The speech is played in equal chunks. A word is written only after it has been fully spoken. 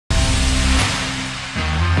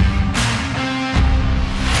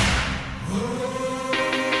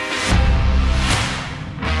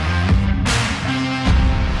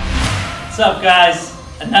up, guys?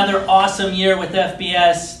 Another awesome year with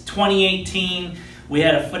FBS 2018. We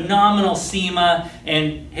had a phenomenal SEMA,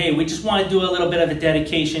 and hey, we just want to do a little bit of a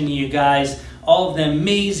dedication to you guys, all of the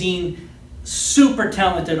amazing, super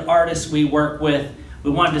talented artists we work with. We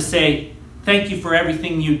wanted to say thank you for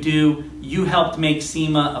everything you do. You helped make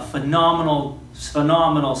SEMA a phenomenal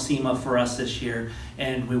SEMA for us this year,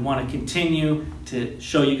 and we want to continue to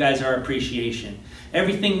show you guys our appreciation.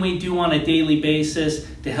 Everything we do on a daily basis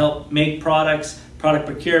to help make products, product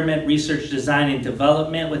procurement, research, design, and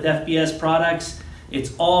development with FBS products,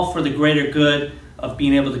 it's all for the greater good of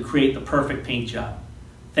being able to create the perfect paint job.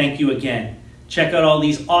 Thank you again. Check out all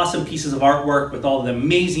these awesome pieces of artwork with all the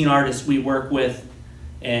amazing artists we work with,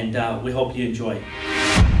 and we hope you enjoy.